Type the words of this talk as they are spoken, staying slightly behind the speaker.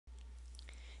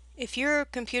If your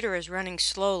computer is running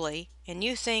slowly and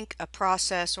you think a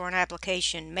process or an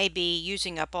application may be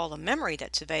using up all the memory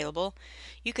that's available,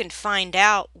 you can find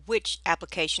out which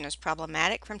application is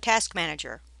problematic from Task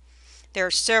Manager. There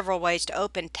are several ways to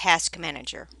open Task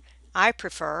Manager. I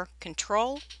prefer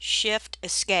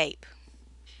Control-Shift-Escape.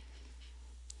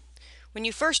 When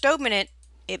you first open it,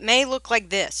 it may look like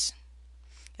this.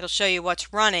 It'll show you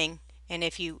what's running, and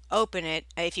if you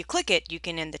click it, you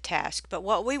can end the task. But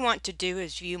what we want to do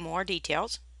is view more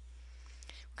details.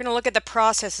 We're going to look at the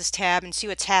Processes tab and see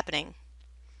what's happening. I'm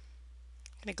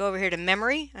going to go over here to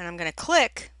Memory, and I'm going to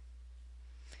click,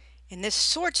 and this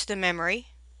sorts the memory.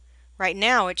 Right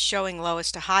now it's showing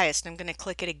lowest to highest. I'm going to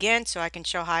click it again so I can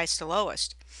show highest to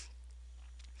lowest.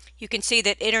 You can see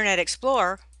that Internet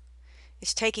Explorer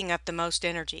is taking up the most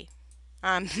energy,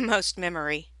 most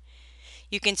memory.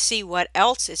 You can see what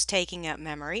else is taking up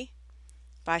memory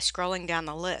by scrolling down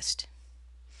the list.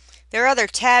 There are other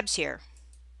tabs here.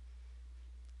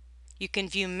 You can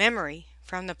view memory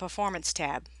from the Performance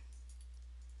tab.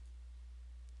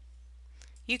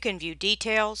 You can view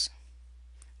details,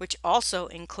 which also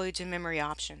includes a memory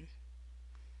option.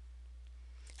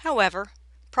 However,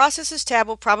 Processes tab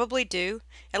will probably do,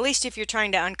 at least if you're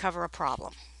trying to uncover a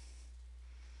problem.